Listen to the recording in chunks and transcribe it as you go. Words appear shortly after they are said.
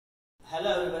Hello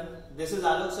everyone, this is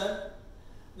Alok Shah.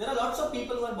 There are lots of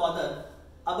people who are bothered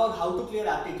about how to clear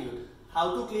aptitude,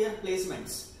 how to clear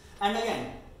placements. And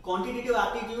again, quantitative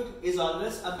aptitude is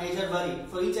always a major worry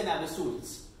for each and every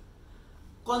students.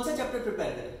 कौन से chapter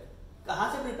prepare करें? कहाँ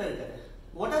से prepare करें?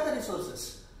 What are the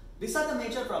resources? These are the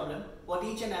major problem what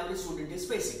each and every student is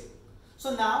facing.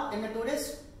 So now in today's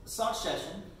short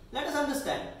session, let us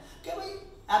understand कि भाई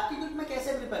aptitude में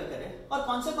कैसे prepare करें और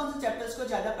कौन से chapters को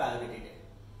ज़्यादा priority दें.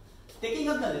 Taking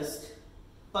up the list,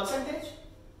 percentage,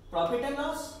 profit and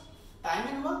loss, time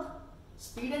and work,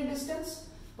 speed and distance,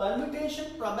 permutation,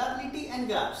 probability and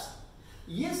graphs.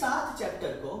 ये 7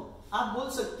 चैप्टर को आप बोल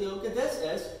सकते हो कि this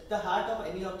is the heart of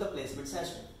any of the placement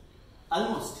session.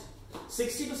 Almost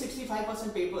 60 to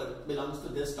 65% paper belongs to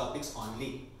these topics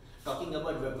only. Talking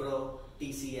about Wipro,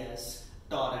 TCS,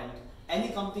 Torrent, any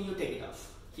company you take it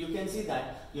off. You can see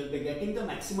that you'll be getting the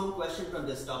maximum question from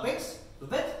these topics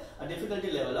with a difficulty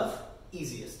level of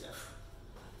easier stuff.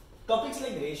 Topics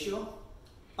like ratio,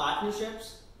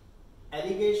 partnerships,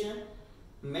 allegation,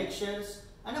 mixtures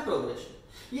and a progression.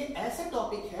 ये ऐसे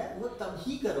topic है वो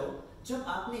तभी करो जब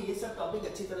आपने ये सब टॉपिक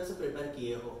अच्छी तरह से प्रिपेयर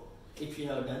किए हो. If you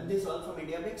have done this all from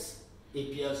Indiabix,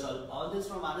 if you have solved all this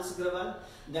from RS Agrawal,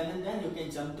 then you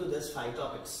can jump to this 5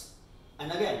 topics.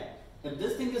 And again, if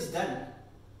this thing is done,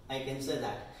 I can say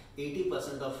that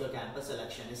 80% of your campus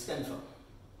selection is confirmed.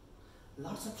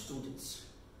 Lots of students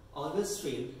always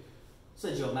feel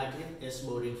so geometry is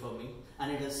boring for me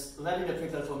and it is very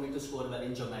difficult for me to score well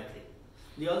in geometry.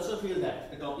 They also feel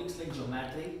that the topics like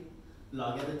geometry,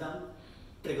 logarithm,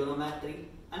 trigonometry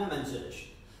and mensuration.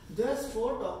 These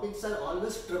 4 topics are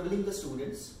always troubling the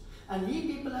students and we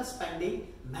people are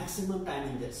spending maximum time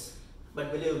in this.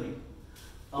 But believe me,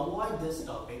 avoid these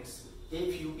topics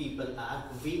if you people are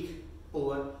weak,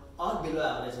 poor or below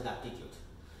average in aptitude.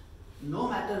 No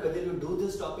matter whether you do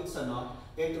these topics or not,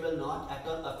 it will not at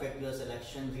all affect your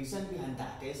selection. Reason behind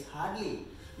that is hardly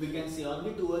we can see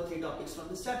only 2 or 3 topics from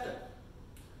this chapter.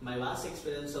 My vast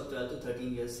experience of 12 to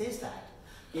 13 years says that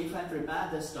if I prepare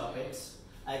these topics,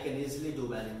 I can easily do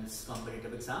well in these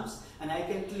competitive exams and I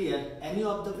can clear any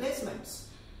of the placements.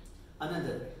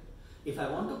 Another way, if I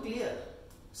want to clear,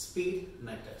 speed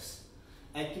matters,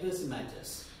 accuracy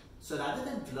matters. So rather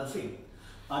than bluffing,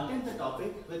 attempt the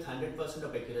topic with 100%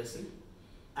 of accuracy.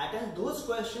 Attempt those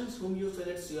questions whom you feel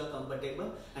you are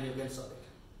comfortable and you can solve it.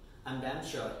 I'm damn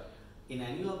sure in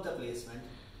any of the placement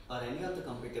or any of the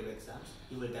competitive exams,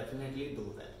 you will definitely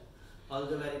do well. All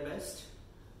the very best.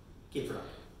 Keep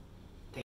rocking.